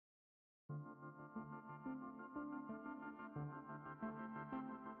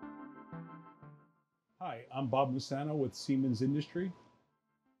Hi, I'm Bob Musano with Siemens Industry.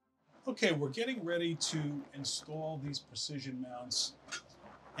 Okay, we're getting ready to install these precision mounts,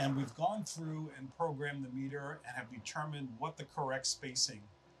 and we've gone through and programmed the meter and have determined what the correct spacing.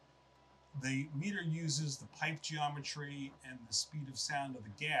 The meter uses the pipe geometry and the speed of sound of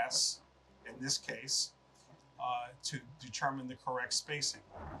the gas, in this case, to determine the correct spacing.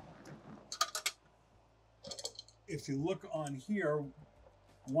 If you look on here,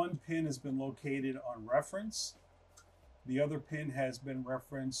 one pin has been located on reference. The other pin has been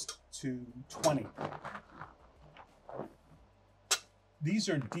referenced to 20. These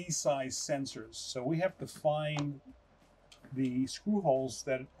are D-size sensors, so we have to find the screw holes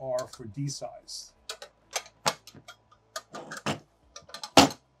that are for D-size.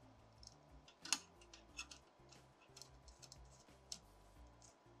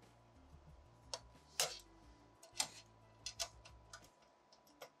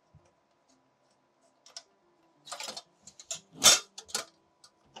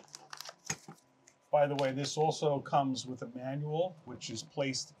 By the way, this also comes with a manual, which is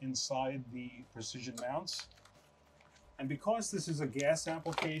placed inside the precision mounts. And because this is a gas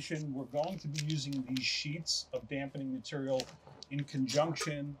application, we're going to be using these sheets of dampening material in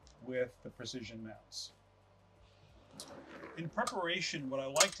conjunction with the precision mounts. In preparation, what I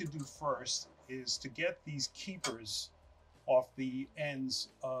like to do first is to get these keepers off the ends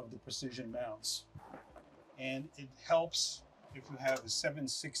of the precision mounts. And it helps if you have a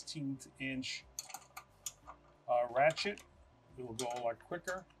 7/16 inch ratchet. It will go a lot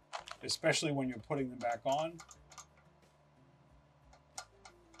quicker, especially when you're putting them back on.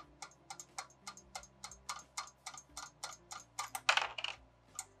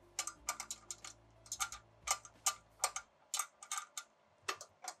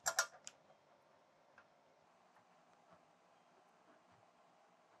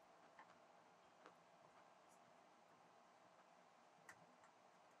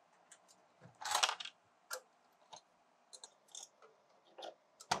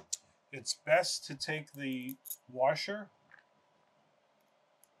 It's best to take the washer,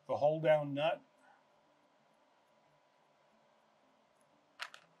 the hold down nut,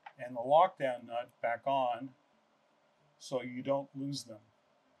 and the lockdown nut back on so you don't lose them,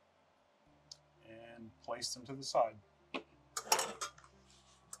 and place them to the side.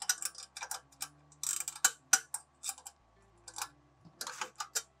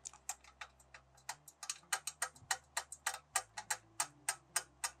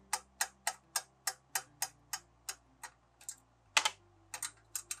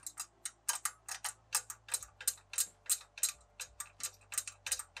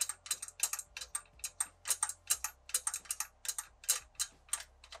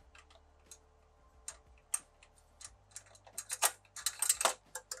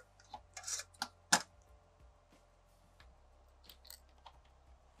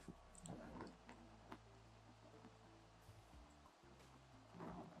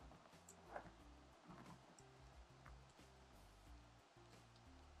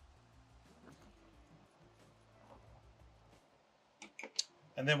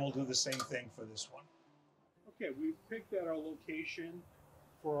 And then we'll do the same thing for this one. Okay, we've picked out our location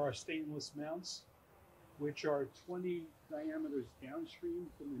for our stainless mounts, which are 20 diameters downstream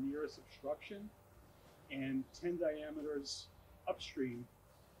from the nearest obstruction and 10 diameters upstream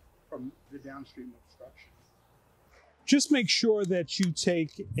from the downstream obstruction. Just make sure that you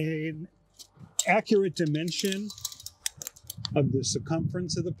take an accurate dimension of the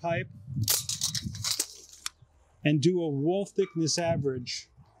circumference of the pipe and do a wall thickness average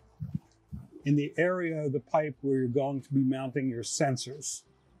in the area of the pipe where you're going to be mounting your sensors.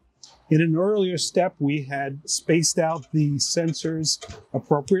 In an earlier step, we had spaced out the sensors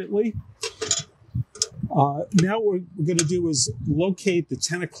appropriately. Now what we're going to do is locate the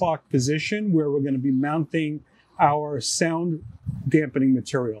 10 o'clock position where we're going to be mounting our sound dampening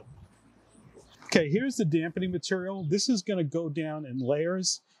material. Okay, here's the dampening material. This is going to go down in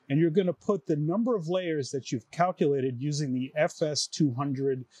layers, and you're going to put the number of layers that you've calculated using the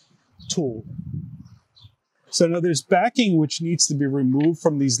FS200 tool. So now there's backing which needs to be removed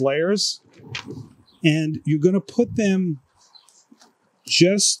from these layers, and you're going to put them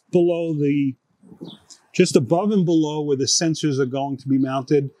just above and below where the sensors are going to be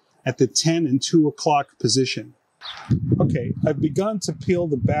mounted at the 10 and 2 o'clock position. Okay, I've begun to peel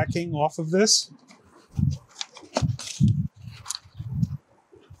the backing off of this.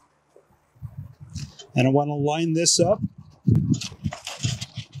 And I want to line this up.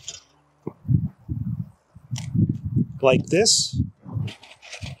 Like this.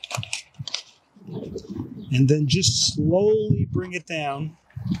 And then just slowly bring it down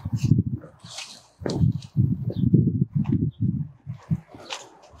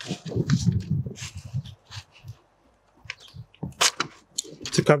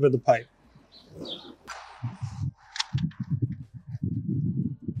to cover the pipe.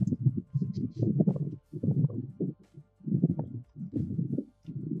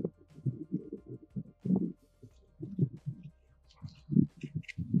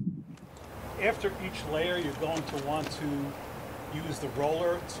 After each layer, you're going to want to use the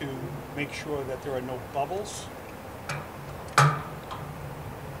roller to make sure that there are no bubbles.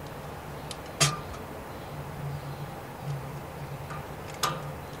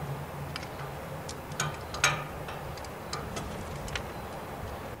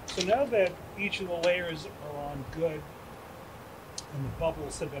 So now that each of the layers are on good and the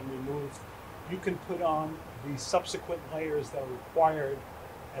bubbles have been removed, you can put on the subsequent layers that are required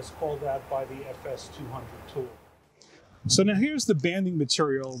as called out by the FS200 tool. So now here's the banding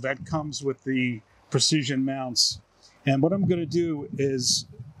material that comes with the precision mounts. And what I'm going to do is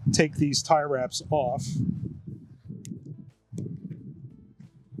take these tie wraps off.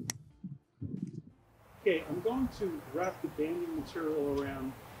 Okay, I'm going to wrap the banding material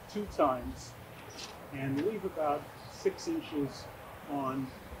around 2 times and leave about 6 inches on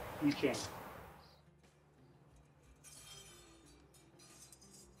each end.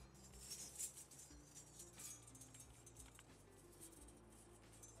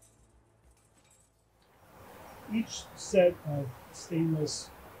 Each set of stainless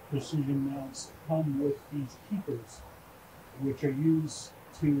precision mounts come with these keepers, which are used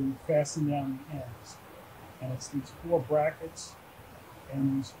to fasten down the ends. And it's these 4 brackets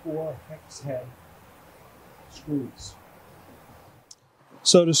and these 4 hex head screws.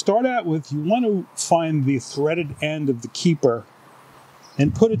 So to start out with, you want to find the threaded end of the keeper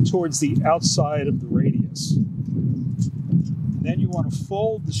and put it towards the outside of the radius. Then you want to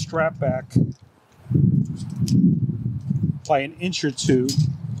fold the strap back by an inch or 2.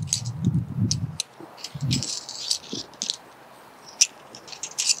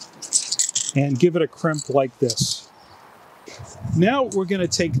 And give it a crimp like this. Now we're going to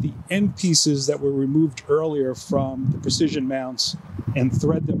take the end pieces that were removed earlier from the precision mounts and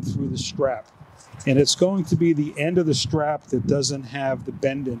thread them through the strap. And it's going to be the end of the strap that doesn't have the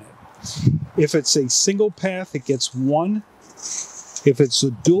bend in it. If it's a single path, it gets 1. If it's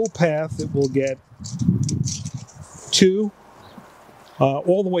a dual path, it will get 2,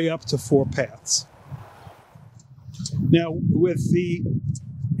 all the way up to 4 paths. Now, with the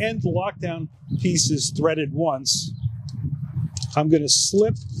end lockdown pieces threaded once, I'm going to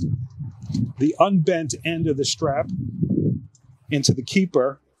slip the unbent end of the strap into the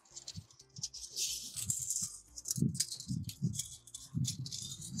keeper.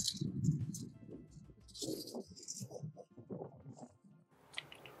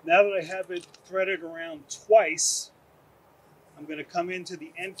 Now that I have it threaded around twice, I'm going to come into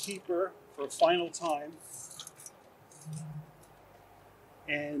the end keeper for a final time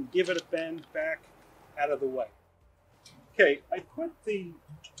and give it a bend back out of the way. Okay, I put the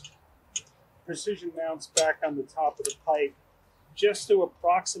precision mounts back on the top of the pipe just to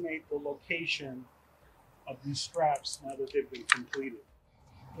approximate the location of these straps now that they've been completed.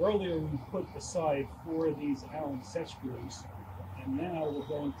 Earlier we put aside 4 of these Allen set screws, and now we're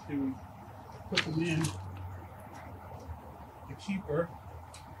going to put them in the keeper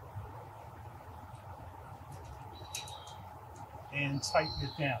and tighten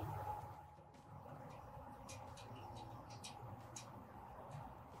it down.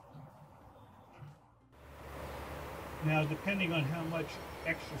 Now, depending on how much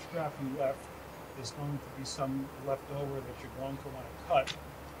extra strap you left, there's going to be some left over that you're going to want to cut.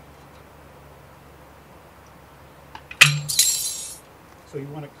 So you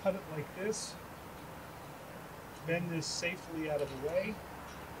want to cut it like this, bend this safely out of the way,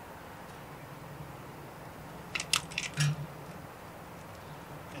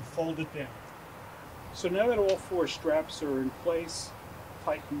 and fold it down. So now that all 4 straps are in place,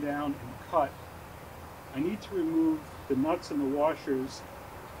 tightened down and cut, I need to remove the nuts and the washers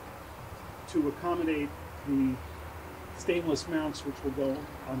to accommodate the stainless mounts which will go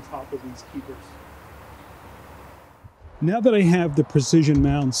on top of these keepers. Now that I have the precision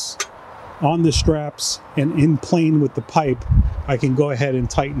mounts on the straps and in plane with the pipe, I can go ahead and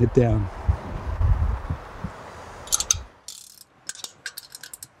tighten it down.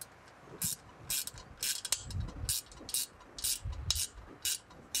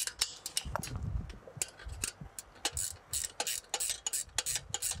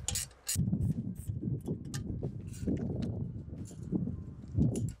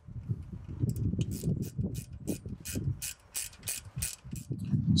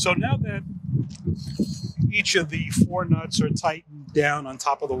 So now that each of the 4 nuts are tightened down on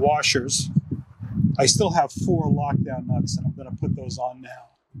top of the washers, I still have 4 lockdown nuts, and I'm going to put those on now.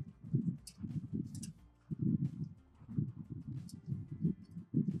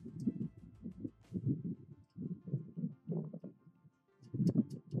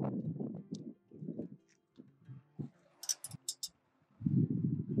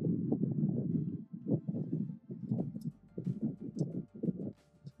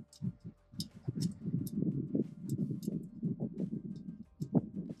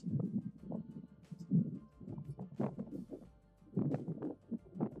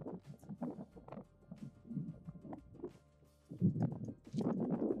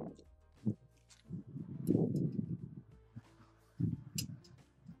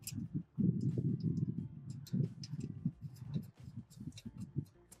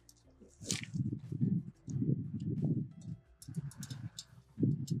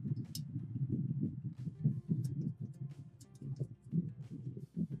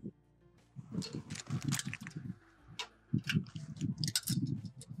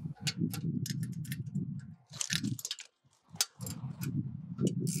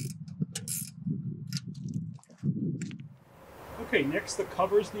 Okay, next the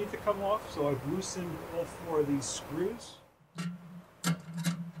covers need to come off, so I've loosened all 4 of these screws.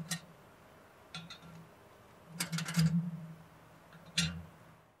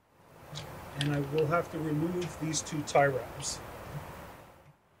 And I will have to remove these 2 tie wraps.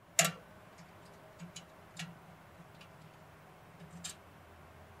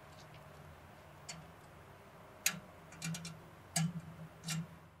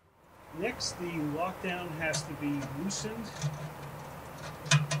 Next, the lockdown has to be loosened.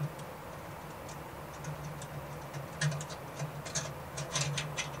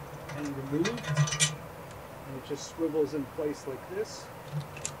 And removed. And it just swivels in place like this.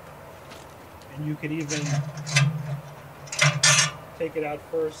 And you can even take it out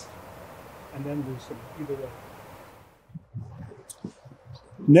first and then loosen it, either way.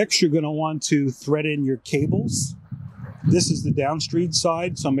 Next, you're going to want to thread in your cables. This is the downstream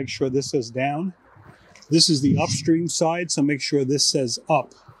side, so make sure this says down. This is the upstream side, so make sure this says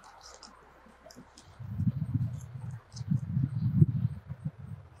up.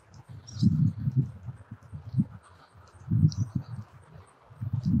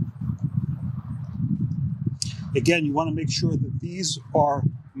 Again, you want to make sure that these are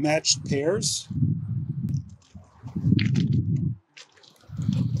matched pairs.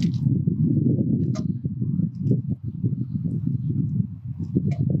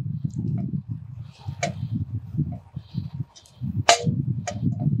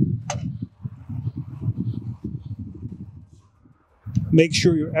 Make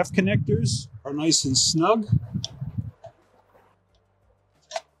sure your F connectors are nice and snug.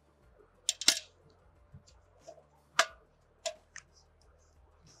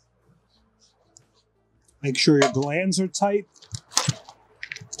 Make sure your glands are tight.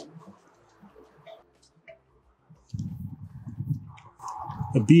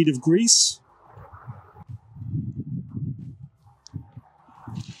 A bead of grease.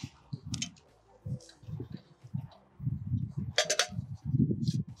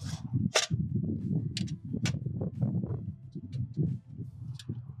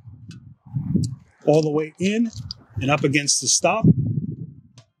 All the way in and up against the stop.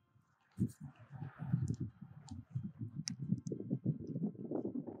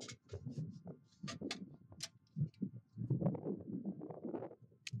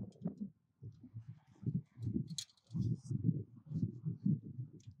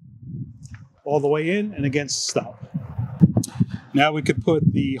 All the way in and against the stop. Now we could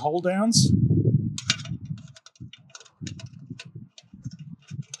put the hold downs.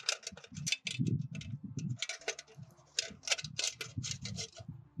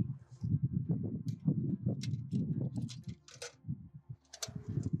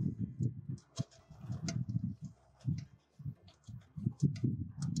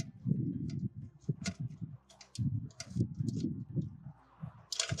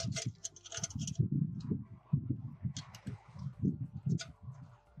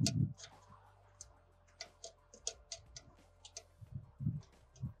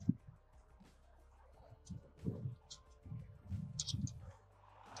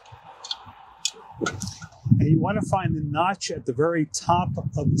 And you want to find the notch at the very top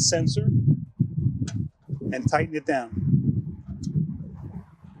of the sensor and tighten it down.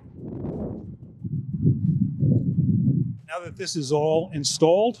 Now that this is all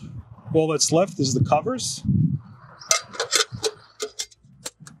installed, all that's left is the covers.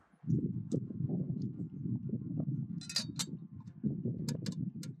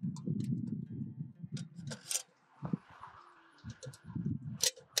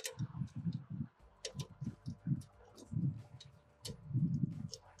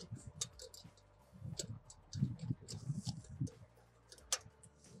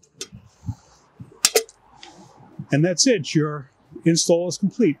 And that's it. Your install is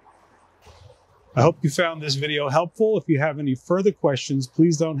complete. I hope you found this video helpful. If you have any further questions,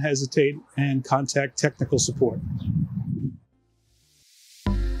 please don't hesitate and contact technical support.